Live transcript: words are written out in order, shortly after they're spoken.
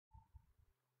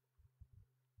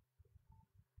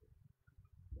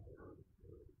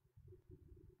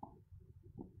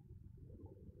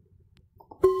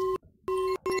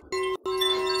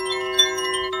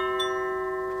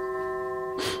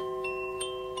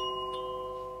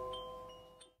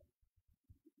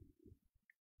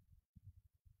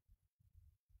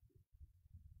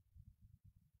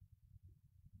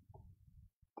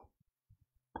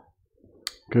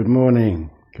Good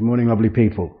morning. Good morning, lovely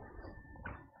people.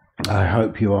 I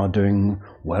hope you are doing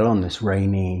well on this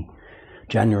rainy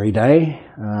January day,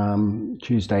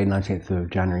 Tuesday, 19th of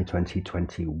January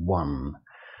 2021.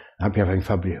 I hope you're having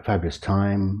a fabulous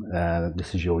time.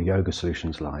 This is your Yoga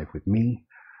Solutions Live with me,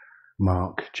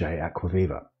 Marc J.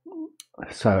 Acquaviva.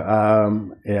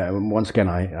 So, once again,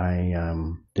 I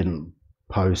didn't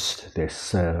post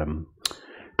this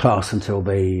class until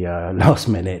the last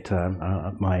minute.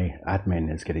 My admin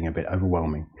is getting a bit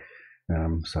overwhelming,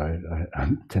 so I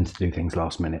tend to do things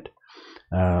last minute.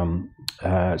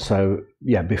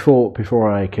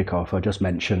 Before I kick off, I'll just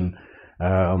mention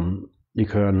you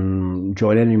can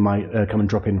join any of my come and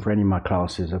drop in for any of my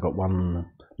classes. I've got one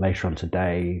later on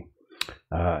today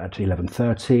at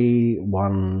 11:30,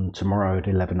 one tomorrow at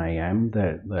 11 a.m.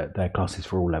 They're classes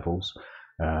for all levels,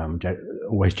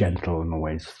 always gentle and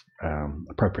always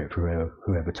appropriate for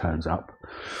whoever turns up.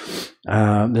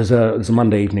 There's a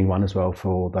Monday evening one as well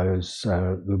for those who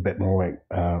are a bit more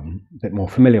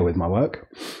familiar with my work.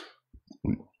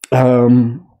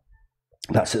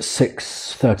 That's at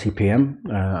 6:30 p.m.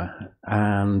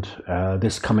 And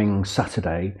this coming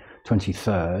Saturday,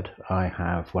 23rd, I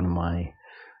have one of my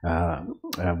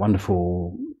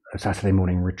wonderful Saturday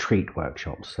morning retreat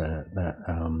workshops.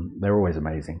 They're always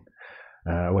amazing.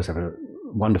 I always have a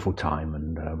wonderful time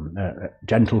and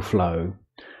gentle flow,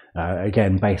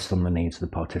 again based on the needs of the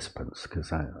participants,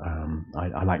 because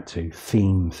I like to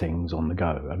theme things on the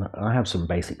go, and I have some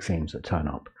basic themes that turn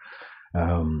up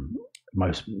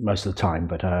most of the time,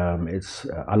 but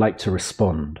I like to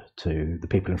respond to the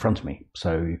people in front of me.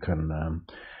 So you can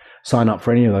sign up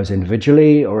for any of those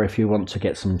individually, or if you want to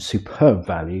get some superb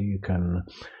value, you can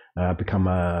become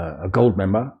a gold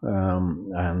member,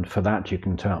 and for that you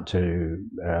can turn up to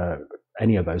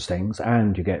any of those things,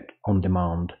 and you get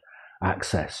on-demand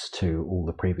access to all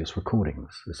the previous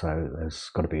recordings. So there's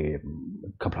got to be a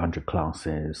couple of hundred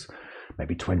classes,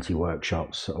 maybe 20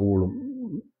 workshops, all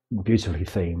beautifully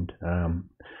themed.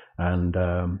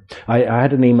 I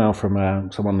had an email from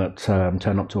someone that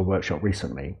turned up to a workshop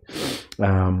recently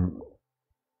that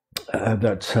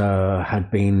had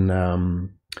been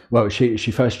well,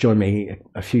 she first joined me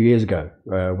a few years ago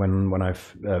when I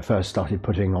first started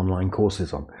putting online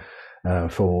courses on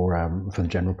for the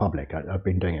general public. I've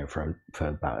been doing it for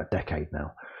about a decade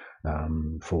now,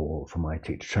 for my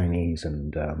teacher trainees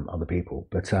and other people.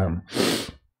 But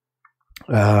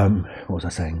what was I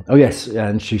saying? Oh yes,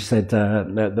 and she said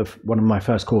one of my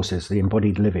first courses, the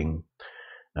Embodied Living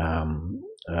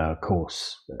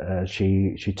course,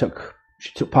 she took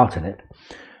part in it,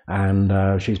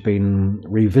 and she's been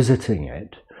revisiting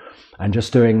it and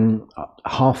just doing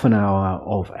half an hour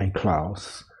of a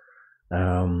class,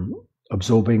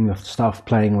 absorbing the stuff,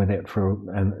 playing with it for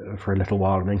a little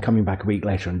while, and then coming back a week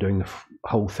later and doing the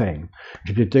whole thing.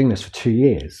 She's been doing this for 2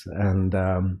 years, and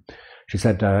she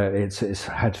said it's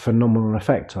had phenomenal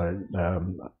effect.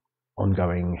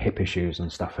 Ongoing hip issues and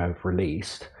stuff have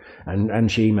released, and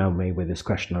she emailed me with this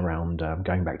question around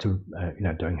going back to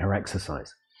doing her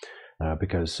exercise,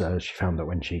 because she found that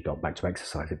when she got back to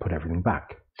exercise, it put everything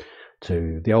back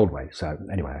to the old way. So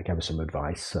anyway, I gave her some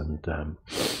advice, and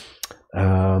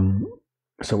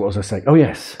so what was I saying? Oh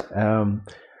yes,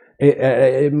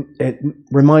 it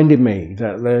reminded me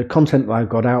that the content that I've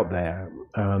got out there,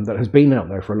 that has been out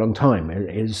there for a long time,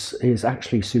 is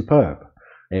actually superb.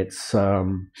 It's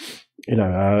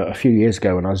a few years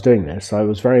ago when I was doing this, I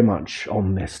was very much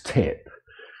on this tip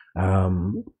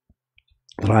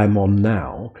that I'm on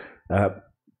now.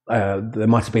 There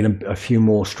might have been a few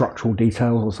more structural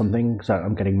details or something, so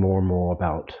I'm getting more and more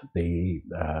about the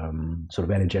sort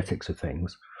of energetics of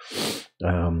things,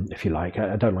 if you like.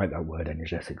 I don't like that word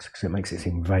energetics because it makes it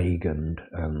seem vague and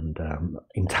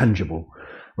intangible,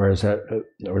 whereas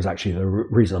actually the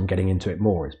reason I'm getting into it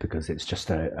more is because it's just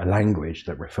a language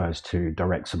that refers to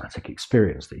direct somatic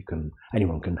experience that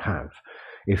anyone can have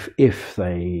if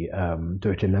they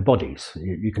do it in their bodies.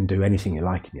 You can do anything you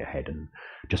like in your head and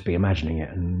just be imagining it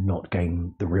and not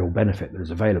gain the real benefit that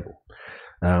is available.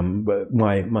 But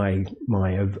my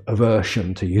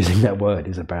aversion to using that word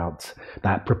is about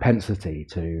that propensity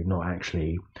to not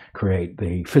actually create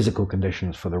the physical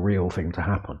conditions for the real thing to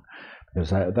happen,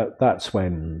 because that's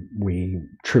when we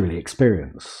truly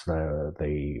experience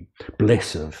the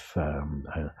bliss of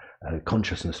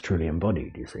consciousness truly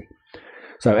embodied, you see.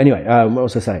 So anyway, what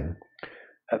was I saying?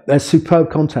 There's superb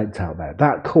content out there.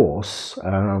 That course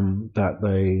that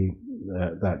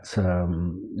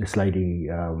this lady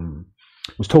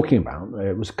was talking about,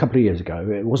 it was a couple of years ago.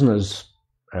 It wasn't as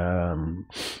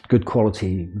good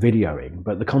quality videoing,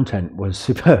 but the content was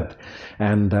superb,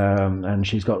 and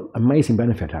she's got amazing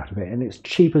benefit out of it, and it's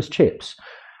cheap as chips.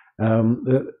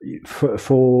 For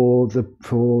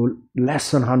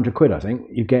less than £100, I think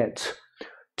you get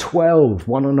 12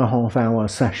 1.5 hour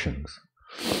sessions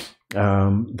that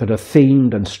are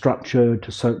themed and structured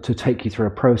to take you through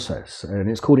a process, and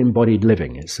it's called Embodied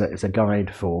Living. It's a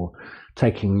guide for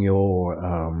taking your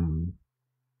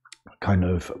kind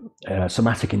of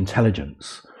somatic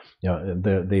intelligence,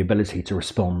 the ability to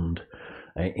respond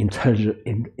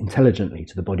intelligently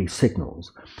to the body's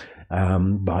signals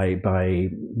by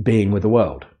being with the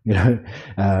world.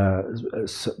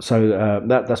 That's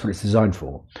what it's designed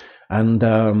for. And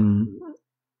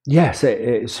yes,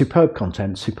 it's superb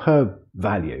content, superb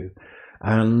value,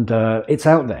 and it's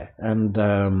out there. And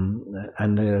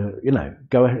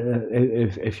go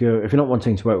if you're not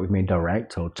wanting to work with me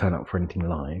direct or turn up for anything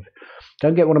live, go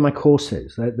and get one of my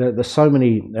courses. There's so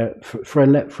many. For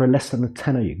less than a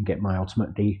tenner, you can get my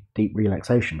Ultimate Deep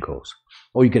Relaxation course,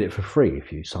 or you get it for free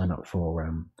if you sign up for.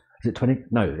 Is it 20?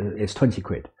 No, it's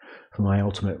 £20 for my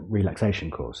Ultimate Relaxation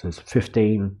course. There's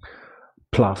 15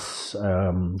 plus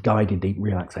guided deep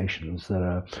relaxations that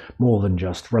are more than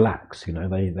just relax.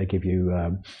 They give you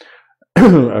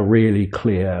a really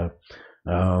clear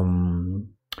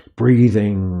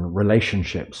breathing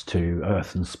relationships to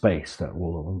earth and space that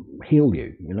will heal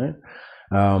you.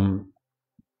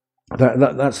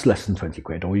 That's less than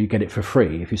 £20, or you get it for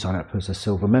free if you sign up as a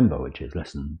silver member, which is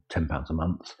less than £10 a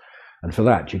month. And for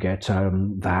that, you get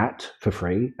that for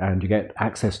free, and you get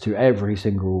access to every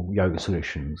single Yoga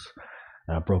Solutions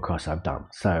broadcast I've done.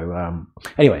 So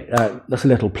anyway, that's a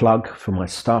little plug for my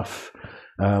stuff.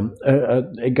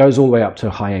 It goes all the way up to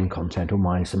high-end content, all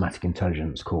my somatic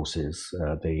intelligence courses,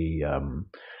 the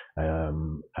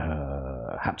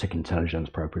haptic intelligence,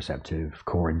 proprioceptive,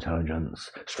 core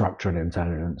intelligence, structural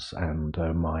intelligence, and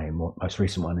my most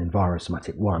recent one,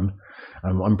 Enviro-Somatic 1.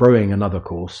 I'm brewing another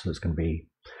course that's going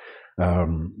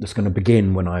to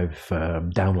begin when I've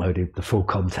downloaded the full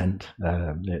content.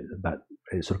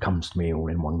 It sort of comes to me all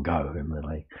in one go, and then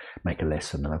I make a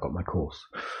list, and then I've got my course.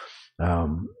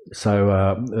 That'll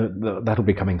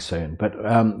be coming soon. But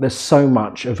there's so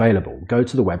much available. Go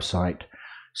to the website,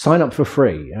 sign up for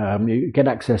free. You get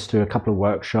access to a couple of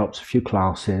workshops, a few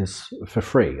classes for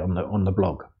free on the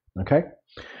blog. Okay.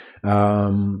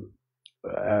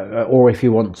 Or if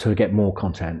you want to get more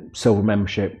content, silver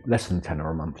membership, less than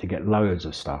 £10 a month, you get loads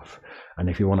of stuff. And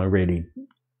if you want to really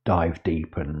dive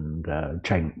deep and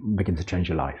begin to change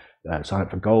your life, sign up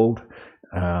for gold.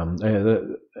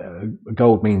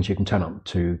 Gold means you can turn up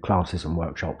to classes and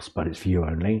workshops, but it's for you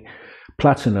only.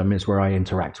 Platinum is where I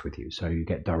interact with you, so you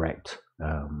get direct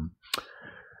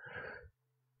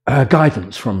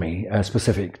guidance from me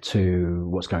specific to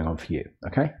what's going on for you.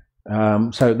 Okay.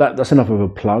 So that's enough of a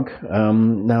plug.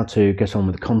 Now to get on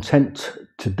with the content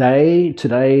today.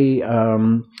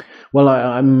 Well,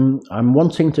 I'm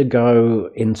wanting to go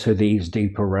into these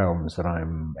deeper realms that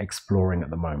I'm exploring at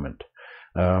the moment.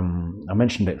 I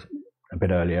mentioned it a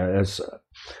bit earlier, as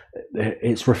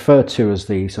it's referred to as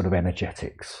the sort of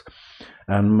energetics.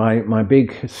 And my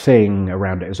big thing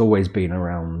around it has always been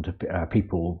around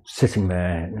people sitting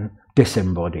there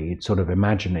disembodied, sort of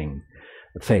imagining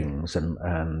things and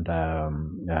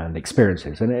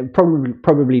experiences, and it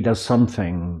probably does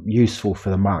something useful for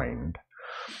the mind.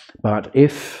 But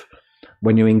if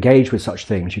when you engage with such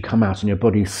things, you come out and your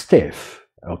body's stiff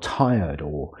or tired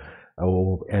or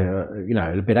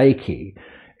a bit achy,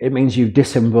 it means you've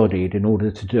disembodied in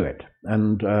order to do it.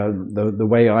 And the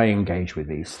way I engage with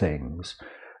these things,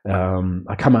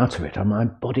 I come out of it and my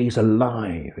body's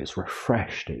alive, it's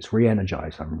refreshed, it's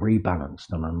re-energized, I'm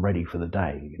rebalanced, and I'm ready for the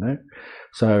day.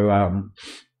 So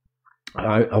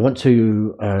I want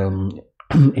to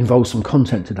involve some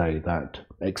content today that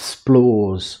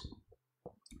explores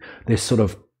this sort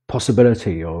of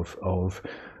possibility of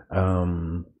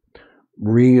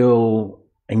real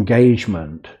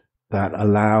engagement that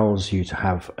allows you to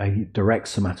have a direct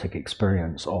somatic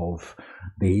experience of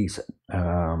these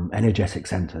energetic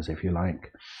centers, if you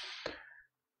like.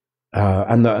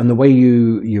 And the way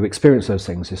you experience those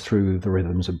things is through the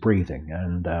rhythms of breathing.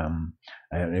 And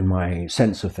in my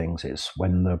sense of things, it's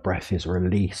when the breath is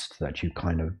released that you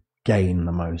kind of gain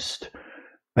the most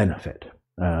benefit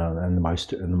and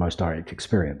the most direct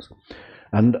experience.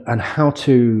 And how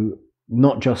to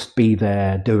not just be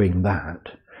there doing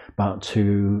that, but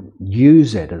to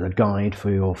use it as a guide for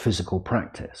your physical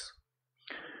practice.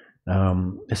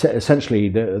 Essentially,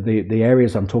 the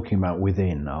areas I'm talking about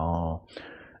within are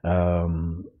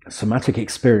somatic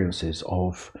experiences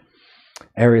of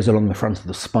areas along the front of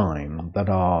the spine that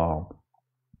are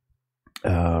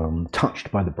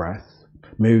touched by the breath,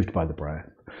 moved by the breath,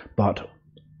 but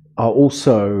are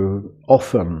also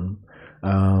often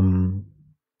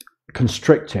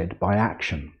constricted by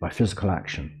action, by physical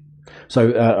action.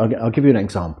 So I'll give you an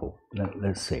example.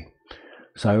 Let's see.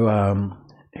 So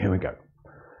here we go.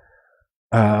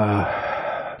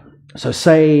 So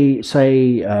say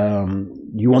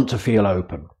you want to feel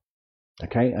open,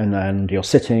 okay, and you're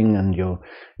sitting and you're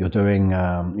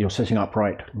sitting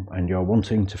upright and you're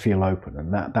wanting to feel open,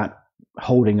 and that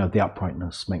holding of the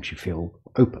uprightness makes you feel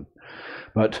open.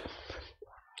 But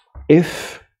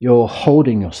if you're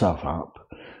holding yourself up,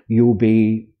 you'll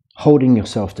be holding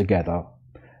yourself together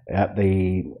at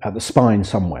the spine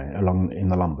somewhere along in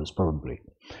the lumbars, probably.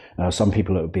 Some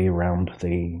people it would be around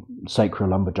the sacral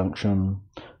lumbar junction.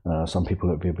 Some people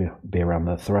it would be around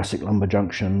the thoracic lumbar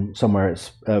junction. Somewhere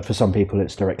it's for some people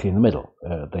it's directly in the middle,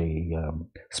 the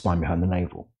spine behind the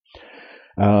navel.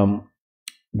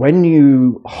 When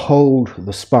you hold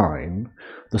the spine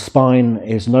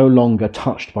is no longer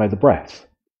touched by the breath.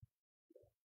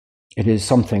 It is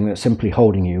something that's simply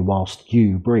holding you whilst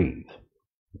you breathe.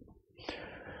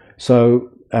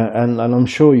 So, and I'm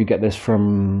sure you get this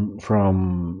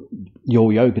from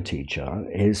your yoga teacher,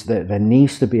 is that there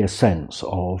needs to be a sense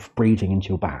of breathing into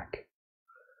your back.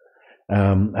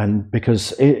 And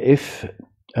because if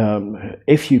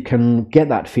you can get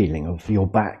that feeling of your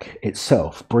back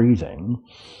itself breathing,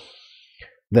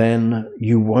 then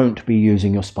you won't be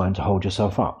using your spine to hold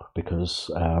yourself up, because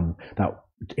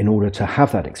in order to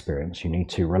have that experience, you need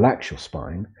to relax your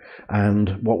spine.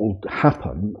 And what will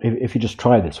happen, if you just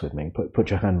try this with me, put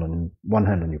your one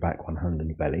hand on your back, one hand on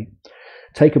your belly,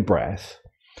 take a breath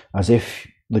as if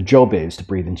the job is to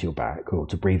breathe into your back, or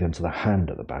to breathe into the hand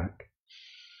at the back.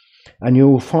 And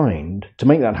you'll find, to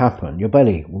make that happen, your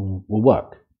belly will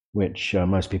work, which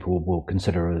most people will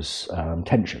consider as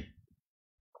tension.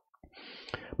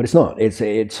 But it's not.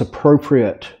 It's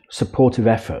appropriate supportive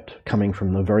effort coming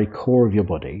from the very core of your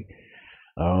body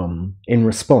in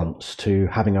response to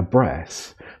having a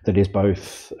breath that is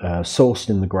both sourced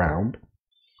in the ground,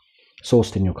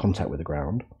 sourced in your contact with the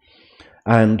ground,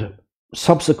 and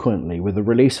subsequently with the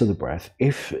release of the breath,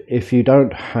 if you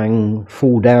don't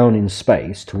fall down in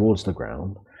space towards the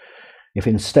ground, if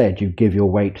instead you give your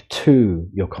weight to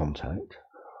your contact,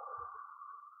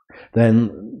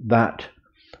 then that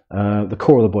the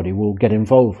core of the body will get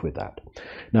involved with that.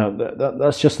 Now,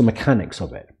 that's just the mechanics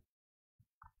of it.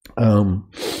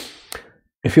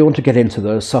 If you want to get into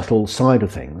the subtle side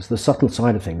of things,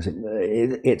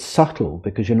 it's subtle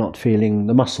because you're not feeling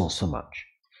the muscles so much.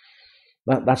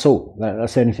 That's all.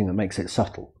 That's the only thing that makes it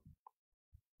subtle.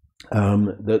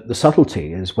 The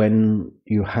subtlety is when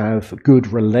you have good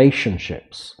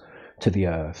relationships to the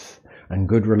earth and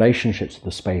good relationships to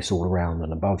the space all around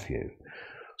and above you.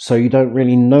 So you don't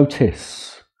really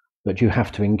notice that you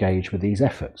have to engage with these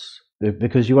efforts,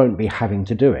 because you won't be having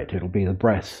to do it. It'll be the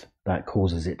breath that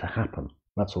causes it to happen.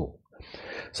 That's all.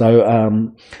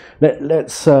 So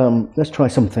let's try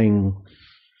something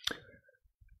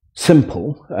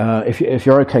simple. If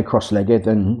you're okay cross-legged,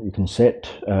 then you can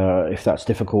sit. If that's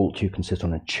difficult, you can sit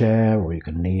on a chair or you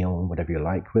can kneel, whatever you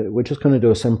like. We're just going to do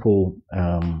a simple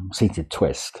seated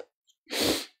twist.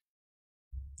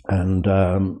 And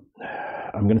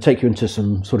I'm going to take you into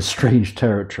some sort of strange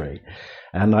territory,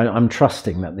 and I'm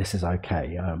trusting that this is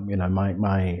okay. I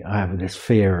have this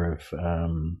fear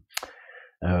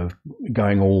of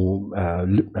going all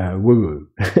woo-woo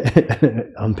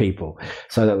on people,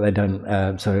 so that they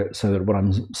don't, so that what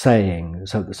I'm saying,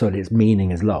 so that its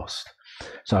meaning is lost.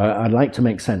 So I'd like to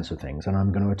make sense of things, and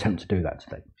I'm going to attempt to do that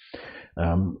today.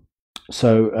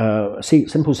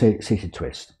 Simple seated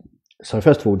twist. So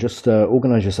first of all, just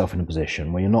organize yourself in a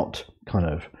position where you're not kind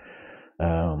of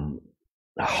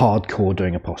hardcore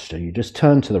doing a posture. You just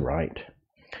turn to the right.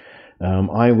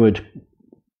 I would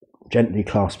gently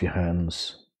clasp your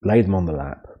hands, lay them on the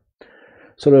lap,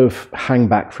 sort of hang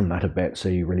back from that a bit so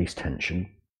you release tension.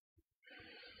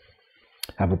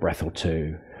 Have a breath or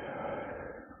two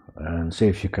and see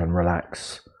if you can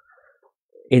relax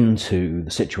into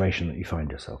the situation that you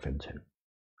find yourself into.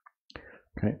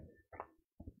 Okay.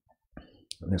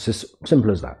 And it's as simple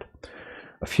as that.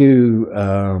 A few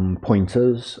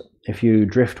pointers. If you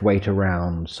drift weight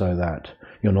around so that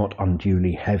you're not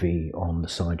unduly heavy on the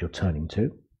side you're turning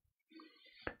to.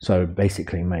 So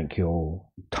basically make your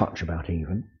touch about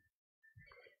even.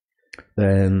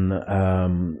 Then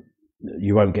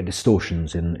you won't get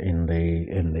distortions from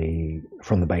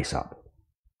the base up.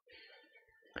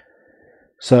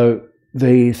 So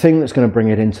the thing that's going to bring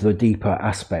it into the deeper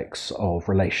aspects of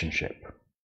relationship.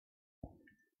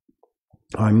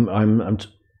 I'm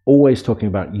always talking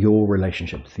about your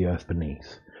relationship to the earth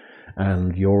beneath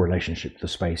and your relationship to the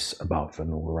space above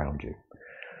and all around you.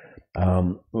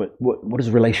 What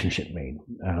does relationship mean?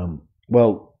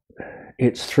 Well,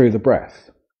 it's through the breath.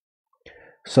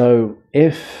 So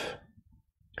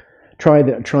try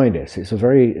this. It's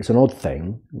an odd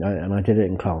thing, and I did it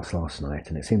in class last night,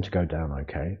 and it seemed to go down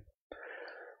okay.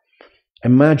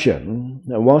 Imagine,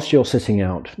 whilst you're sitting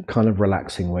out, kind of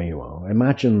relaxing where you are,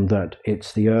 imagine that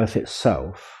it's the earth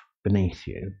itself beneath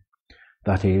you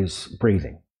that is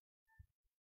breathing.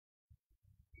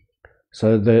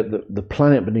 So the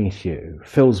planet beneath you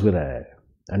fills with air,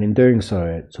 and in doing so,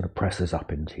 it sort of presses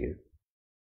up into you.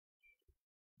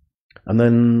 And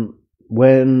then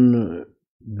when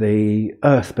the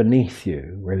earth beneath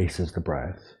you releases the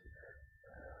breath,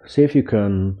 see if you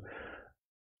can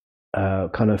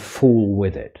kind of fall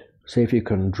with it. See if you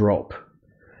can drop,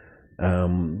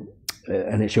 and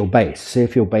it's your base. See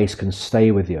if your base can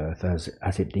stay with the earth as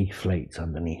it deflates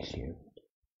underneath you.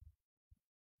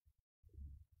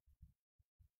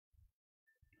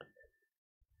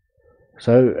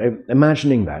 So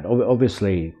imagining that,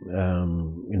 obviously,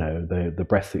 the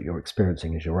breath that you're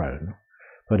experiencing is your own,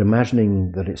 but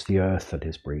imagining that it's the earth that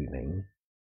is breathing,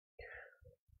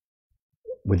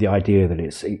 with the idea that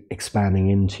it's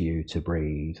expanding into you to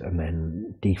breathe and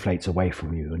then deflates away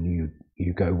from you, and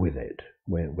you go with it,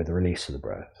 with the release of the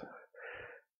breath,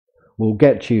 will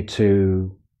get you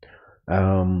to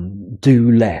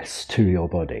do less to your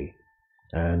body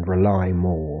and rely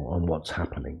more on what's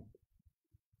happening.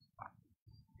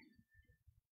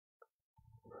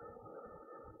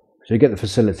 So you get the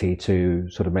facility to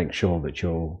sort of make sure that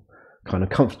you're kind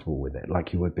of comfortable with it,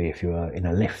 like you would be if you were in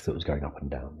a lift that was going up and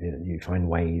down. You find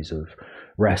ways of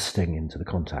resting into the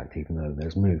contact even though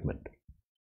there's movement.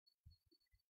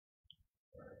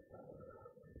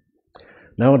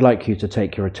 Now I'd like you to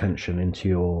take your attention into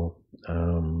your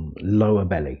lower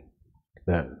belly,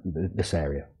 this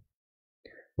area,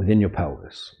 within your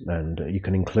pelvis, and you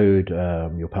can include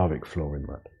your pelvic floor in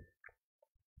that.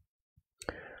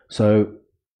 So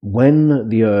when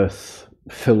the earth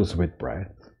fills with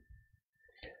breath,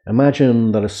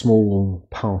 imagine that a small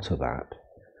part of that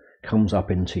comes up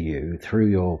into you through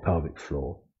your pelvic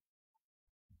floor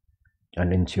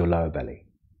and into your lower belly.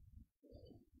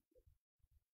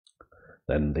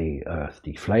 Then the earth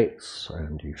deflates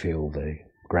and you feel the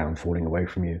ground falling away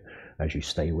from you as you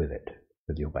stay with it,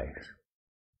 with your base.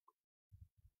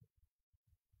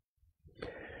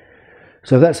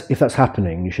 So if that's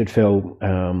happening, you should feel,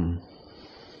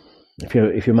 if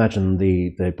you imagine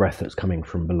the breath that's coming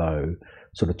from below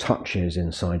sort of touches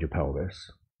inside your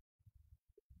pelvis,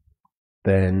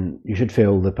 then you should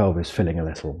feel the pelvis filling a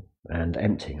little and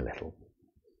emptying a little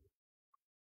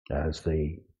as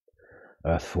the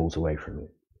earth falls away from you.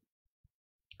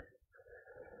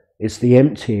 It's the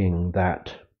emptying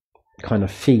that kind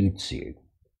of feeds you.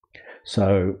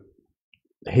 So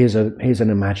here's an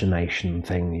imagination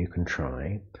thing you can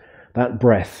try. That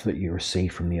breath that you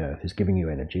receive from the earth is giving you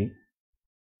energy,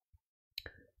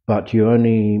 but you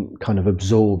only kind of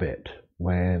absorb it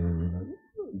when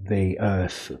the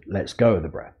earth lets go of the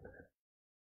breath.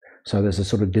 So there's a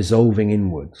sort of dissolving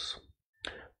inwards,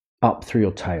 up through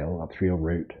your tail, up through your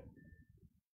root,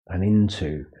 and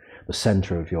into the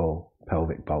center of your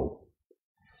pelvic bowl.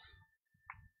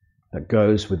 That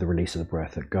goes with the release of the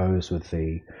breath, that goes with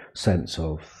the sense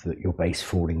of your base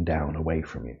falling down away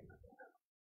from you.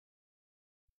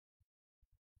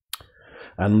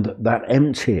 And that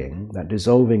emptying, that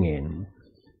dissolving in,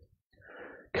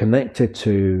 connected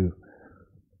to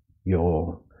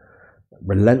your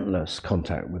relentless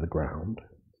contact with the ground,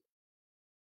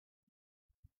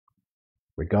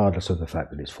 regardless of the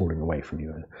fact that it's falling away from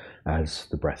you as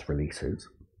the breath releases,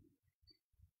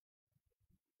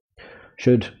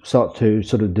 should start to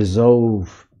sort of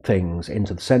dissolve things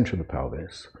into the center of the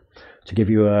pelvis to give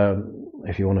you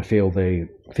if you want to feel the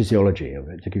physiology of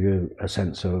it, to give you a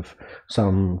sense of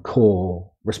some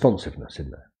core responsiveness in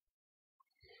there.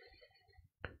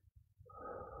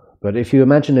 But if you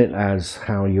imagine it as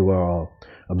how you are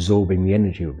absorbing the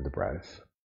energy of the breath,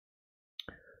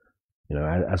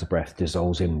 as the breath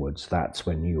dissolves inwards, that's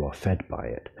when you are fed by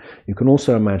it. You can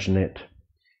also imagine it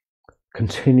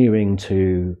continuing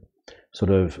to sort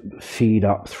of feed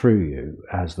up through you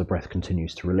as the breath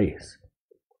continues to release.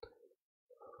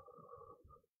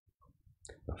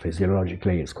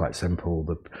 Physiologically, it's quite simple.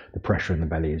 The pressure in the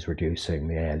belly is reducing,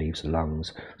 the air leaves the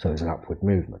lungs, so there's an upward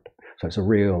movement. So it's a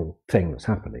real thing that's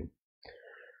happening.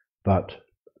 But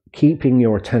keeping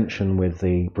your attention with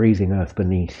the breathing earth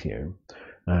beneath you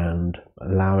and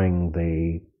allowing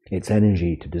its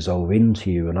energy to dissolve into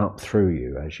you and up through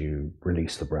you as you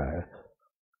release the breath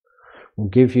will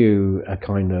give you a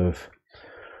kind of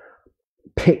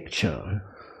picture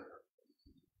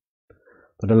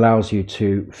that allows you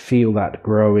to feel that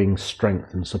growing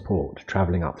strength and support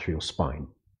traveling up through your spine.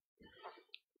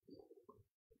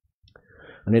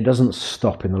 And it doesn't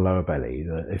stop in the lower belly.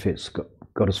 If it's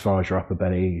got as far as your upper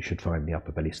belly, you should find the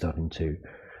upper belly starting to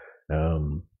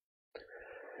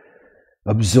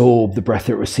absorb the breath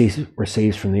it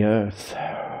receives from the earth,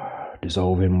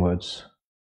 dissolve inwards.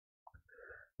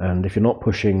 And if you're not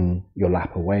pushing your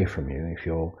lap away from you, if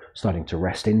you're starting to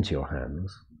rest into your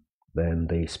hands, then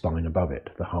the spine above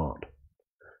it, the heart,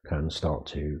 can start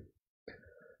to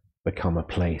become a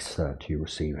place that you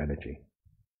receive energy.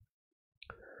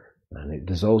 And it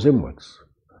dissolves inwards.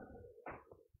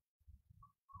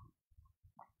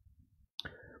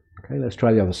 Okay, let's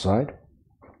try the other side.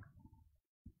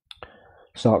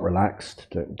 Start relaxed.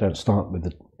 Don't start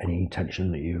with any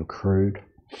tension that you accrued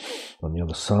on the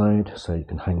other side, so you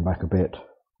can hang back a bit.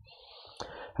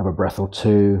 Have a breath or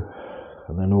two,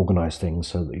 and then organize things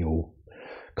so that your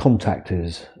contact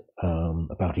is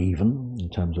about even in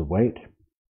terms of weight.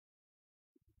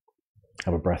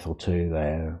 Have a breath or two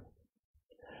there.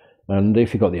 And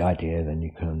if you've got the idea, then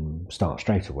you can start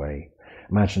straight away.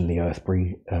 Imagine the earth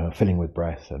filling with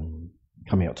breath and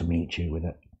coming up to meet you with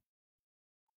it.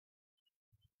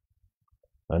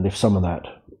 And if some of that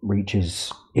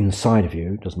reaches inside of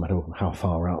you, doesn't matter how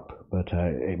far up, but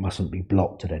it mustn't be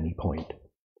blocked at any point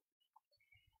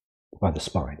by the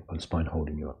spine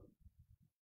holding you up.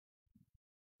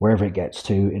 Wherever it gets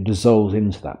to, it dissolves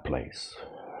into that place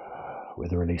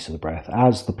with the release of the breath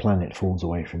as the planet falls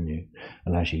away from you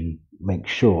and as you make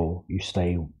sure you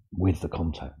stay with the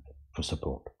contact for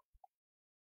support.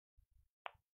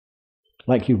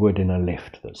 Like you would in a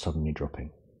lift that's suddenly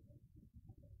dropping.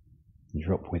 You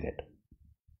drop with it.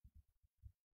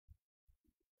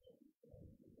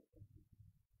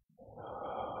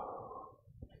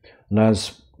 And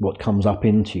as what comes up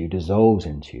into you dissolves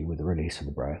into you with the release of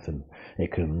the breath, and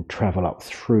it can travel up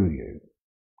through you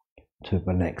to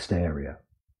the next area.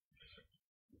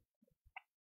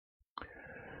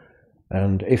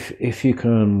 And if you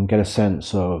can get a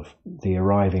sense of the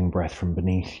arriving breath from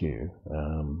beneath you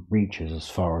reaches as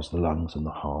far as the lungs and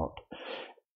the heart,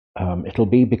 it'll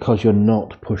be because you're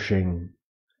not pushing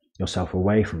yourself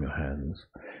away from your hands.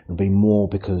 It'll be more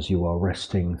because you are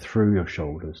resting through your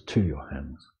shoulders to your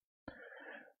hands.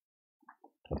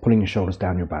 And pulling your shoulders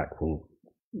down your back will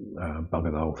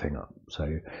bugger the whole thing up.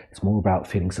 So it's more about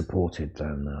feeling supported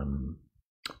than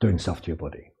doing stuff to your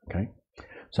body. Okay.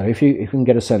 So if you can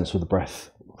get a sense of the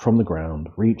breath from the ground,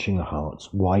 reaching the heart,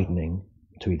 widening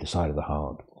to either side of the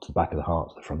heart, to the back of the heart,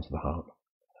 to the front of the heart.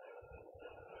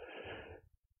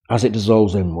 As it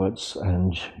dissolves inwards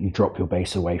and you drop your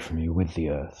base away from you with the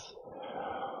earth,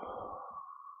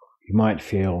 you might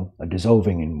feel a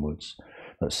dissolving inwards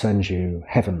that sends you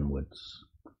heavenwards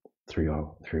through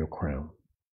your crown.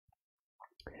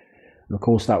 And of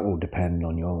course that will depend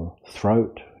on your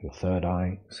throat, your third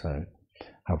eye. So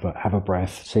have a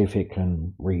breath, see if it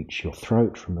can reach your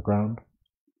throat from the ground.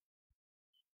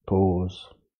 Pause,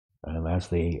 and as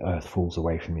the earth falls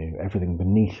away from you, everything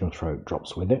beneath your throat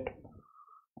drops with it.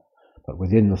 But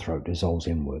within the throat dissolves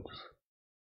inwards.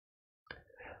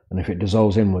 And if it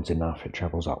dissolves inwards enough, it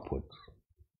travels upwards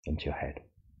into your head.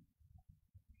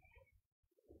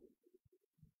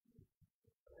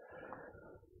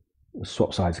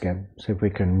 Swap sides again. See if we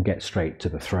can get straight to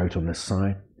the throat on this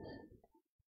side.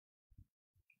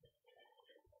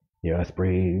 The earth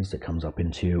breathes, it comes up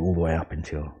into you, all the way up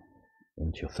into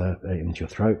your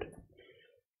throat.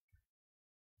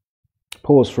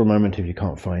 Pause for a moment if you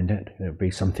can't find it. There'll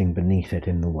be something beneath it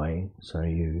in the way, so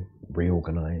you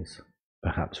reorganize,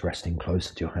 perhaps resting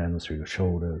closer to your hands through your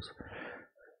shoulders,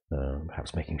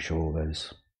 perhaps making sure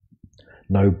there's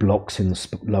no blocks in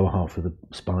the lower half of the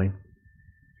spine.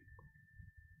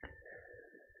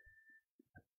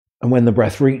 And when the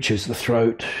breath reaches the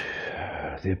throat,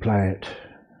 the planet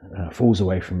falls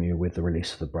away from you with the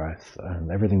release of the breath,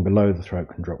 and everything below the throat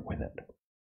can drop with it.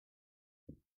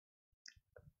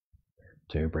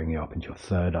 To bring you up into your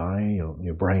third eye,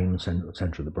 your brain, center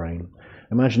of the brain.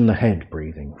 Imagine the head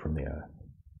breathing from the earth.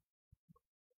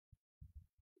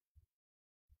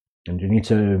 And you need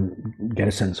to get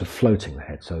a sense of floating the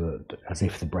head, so that as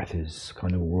if the breath is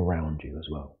kind of all around you as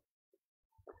well.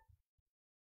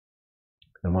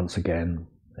 And once again,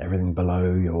 everything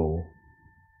below your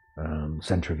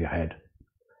center of your head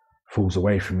falls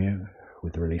away from you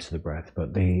with the release of the breath,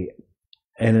 but the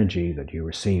energy that you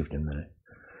received in there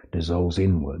dissolves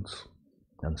inwards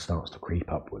and starts to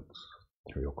creep upwards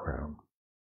through your crown.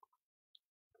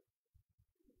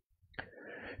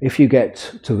 If you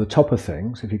get to the top of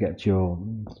things, if you get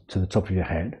to the top of your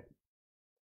head,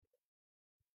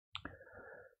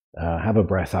 Have a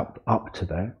breath up to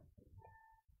there.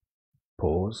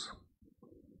 Pause.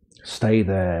 Stay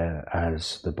there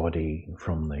as the body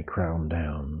from the crown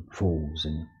down falls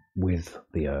in with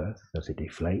the earth as it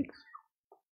deflates.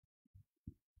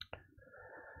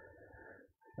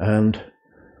 And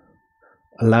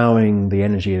allowing the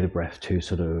energy of the breath to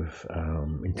sort of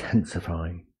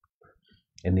intensify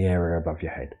in the area above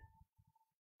your head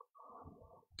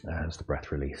as the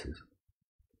breath releases.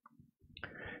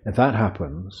 If that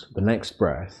happens, the next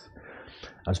breath,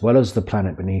 as well as the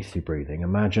planet beneath you breathing,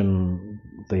 imagine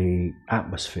the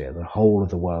atmosphere, the whole of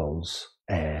the world's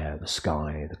air, the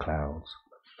sky, the clouds,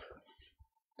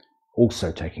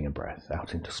 also taking a breath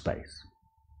out into space.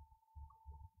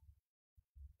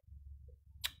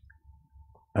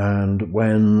 And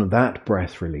when that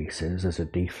breath releases, there's a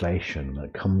deflation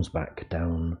that comes back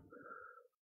down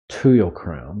to your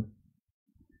crown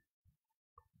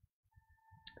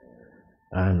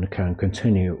and can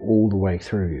continue all the way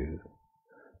through you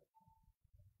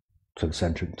to the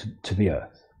center, to the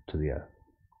earth,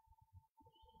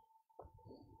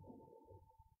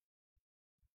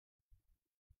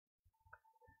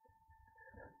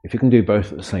 If you can do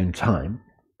both at the same time,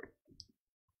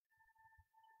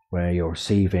 where you're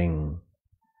receiving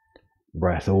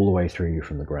breath all the way through you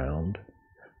from the ground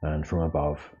and from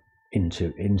above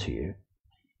into you,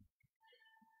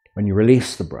 when you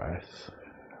release the breath,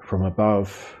 from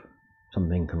above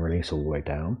something can release all the way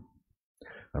down,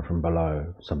 and from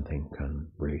below something can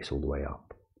release all the way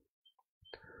up.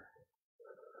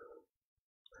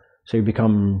 So you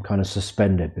become kind of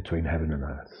suspended between heaven and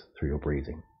earth through your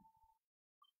breathing.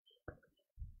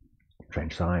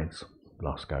 Change sides,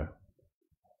 last go.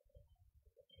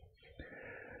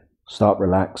 Start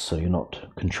relaxed so you're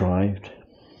not contrived.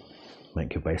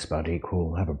 Make your base about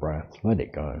equal, have a breath, let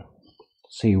it go.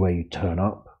 See where you turn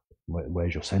up,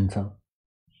 where's your center.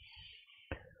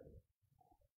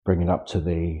 Bring it up to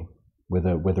with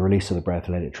the release of the breath,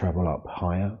 let it travel up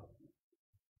higher.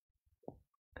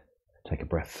 Take a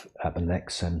breath at the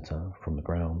next center from the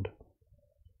ground.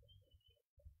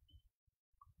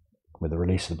 With the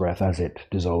release of the breath, as it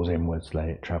dissolves inwards, let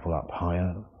it travel up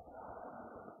higher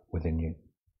within you.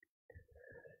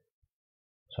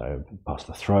 So past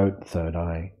the throat, third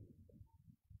eye,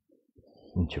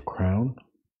 into your crown.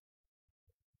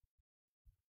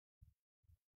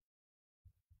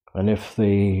 And if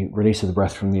the release of the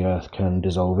breath from the earth can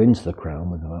dissolve into the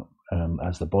crown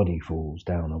as the body falls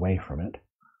down away from it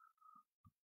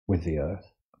with the earth,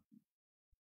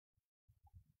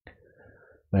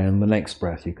 then the next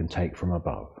breath you can take from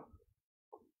above.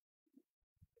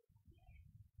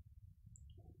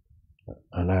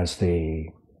 And as the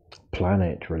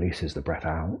planet releases the breath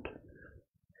out,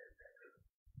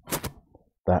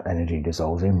 that energy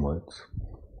dissolves inwards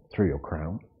through your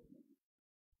crown.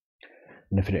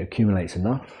 And if it accumulates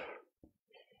enough,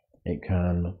 it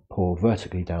can pour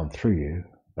vertically down through you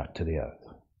back to the earth.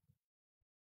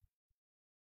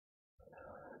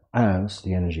 As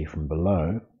the energy from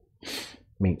below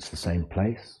meets the same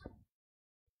place,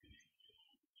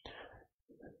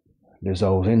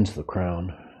 dissolves into the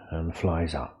crown and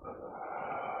flies up.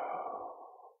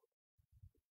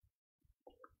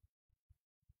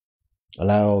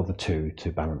 Allow the two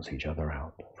to balance each other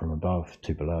out, from above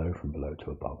to below, from below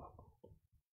to above.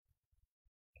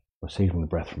 Receiving the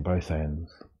breath from both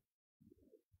ends,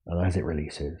 and as it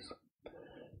releases,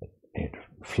 it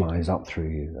flies up through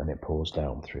you and it pours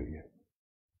down through you.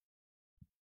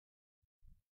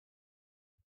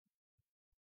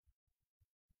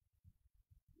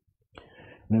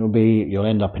 And you'll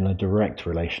end up in a direct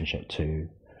relationship to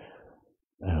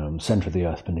center of the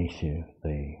earth beneath you,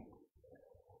 the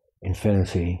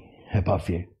infinity above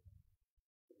you,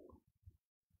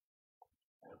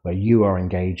 where you are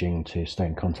engaging to stay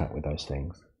in contact with those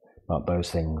things, but those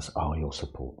things are your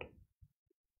support.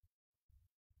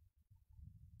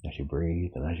 As you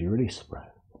breathe and as you release the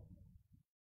breath.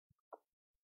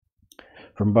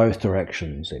 From both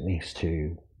directions, it needs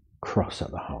to cross at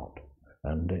the heart.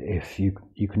 And if you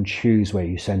can choose where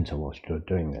you center whilst you're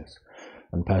doing this.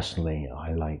 And personally,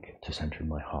 I like to center in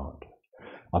my heart.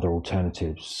 Other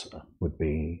alternatives would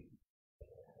be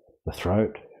the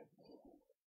throat.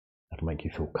 That'll make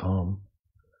you feel calm.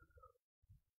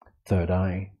 Third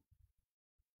eye.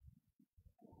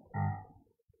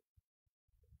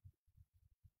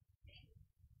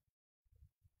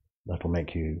 That'll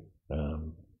make you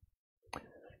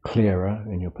clearer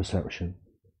in your perception.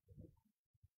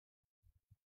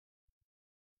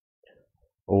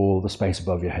 Or the space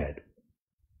above your head.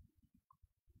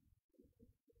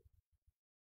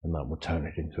 And that will turn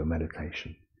it into a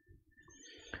meditation.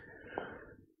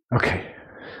 Okay.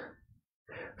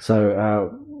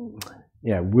 So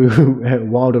yeah, woo,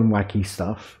 wild and wacky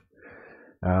stuff.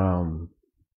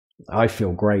 I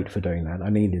feel great for doing that. I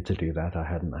needed to do that. I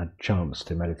hadn't had a chance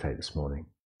to meditate this morning.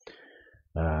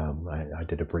 I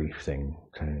did a brief thing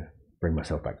to bring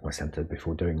myself back to my center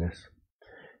before doing this.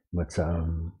 But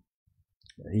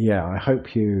yeah, I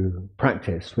hope you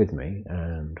practiced with me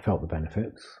and felt the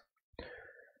benefits.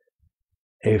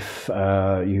 If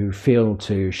you feel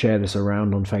to share this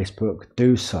around on Facebook,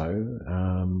 do so.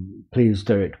 Please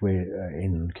do it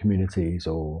in communities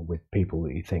or with people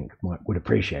that you think would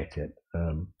appreciate it.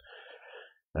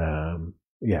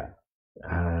 Yeah,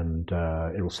 and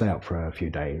it will stay up for a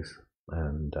few days,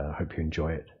 and I hope you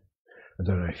enjoy it. I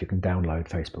don't know if you can download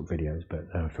Facebook videos, but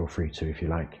feel free to if you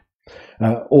like.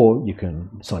 Or you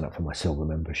can sign up for my silver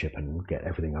membership and get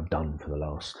everything I've done for the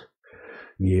last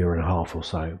year and a half or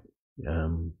so,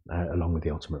 along with the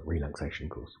ultimate relaxation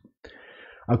course.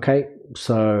 Okay,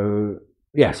 so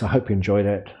yes, I hope you enjoyed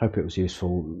it. Hope it was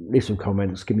useful. Leave some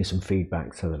comments, give me some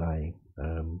feedback so that I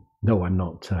know I'm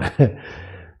not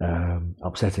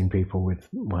upsetting people with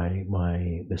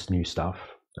this new stuff.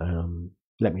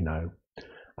 Let me know.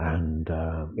 And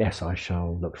yes, I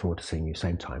shall look forward to seeing you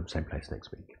same time, same place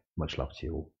next week. Much love to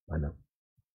you all. I know.